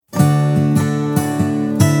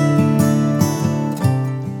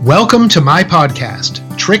Welcome to my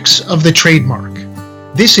podcast, Tricks of the Trademark.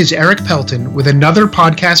 This is Eric Pelton with another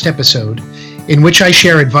podcast episode in which I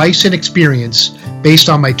share advice and experience based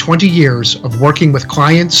on my 20 years of working with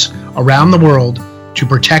clients around the world to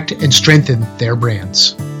protect and strengthen their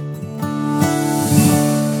brands.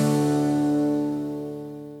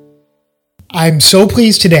 I'm so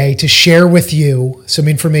pleased today to share with you some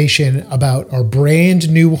information about our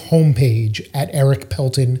brand new homepage at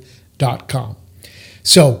ericpelton.com.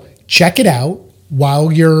 So check it out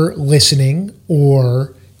while you're listening,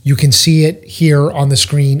 or you can see it here on the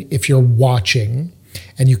screen if you're watching,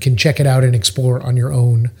 and you can check it out and explore on your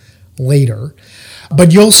own later.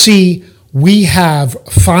 But you'll see we have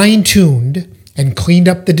fine-tuned and cleaned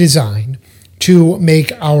up the design to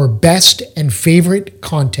make our best and favorite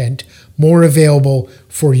content more available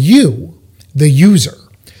for you, the user,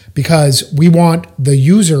 because we want the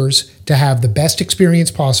users to have the best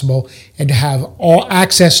experience possible and to have all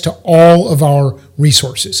access to all of our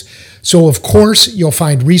resources. So of course, you'll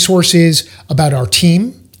find resources about our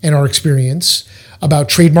team and our experience, about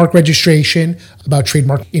trademark registration, about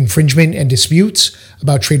trademark infringement and disputes,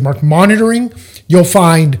 about trademark monitoring. You'll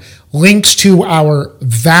find links to our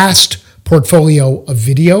vast portfolio of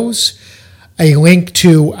videos, a link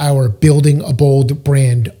to our Building a Bold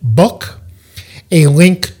Brand book, a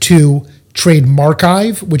link to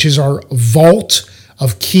Trademarchive, which is our vault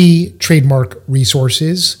of key trademark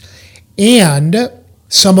resources, and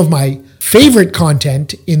some of my favorite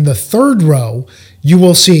content. In the third row, you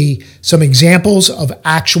will see some examples of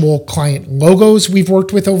actual client logos we've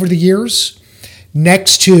worked with over the years,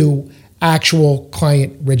 next to actual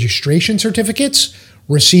client registration certificates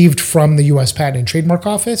received from the U.S. Patent and Trademark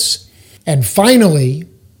Office, and finally,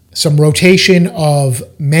 some rotation of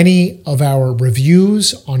many of our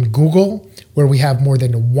reviews on Google, where we have more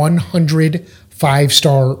than 100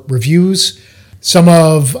 five-star reviews. Some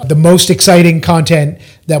of the most exciting content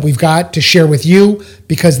that we've got to share with you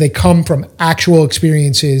because they come from actual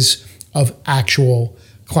experiences of actual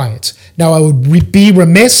clients. Now, I would be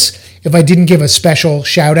remiss if I didn't give a special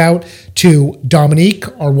shout out to Dominique,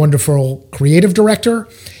 our wonderful creative director,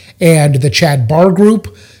 and the Chad Barr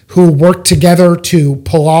Group, who worked together to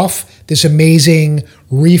pull off this amazing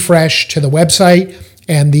refresh to the website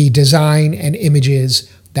and the design and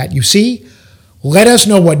images that you see. Let us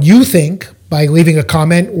know what you think by leaving a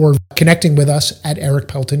comment or connecting with us at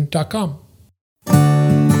ericpelton.com.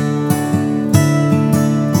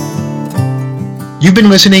 You've been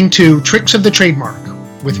listening to Tricks of the Trademark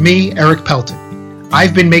with me, Eric Pelton.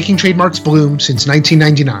 I've been making trademarks bloom since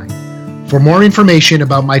 1999. For more information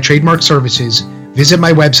about my trademark services, visit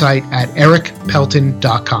my website at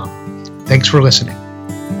ericpelton.com. Thanks for listening.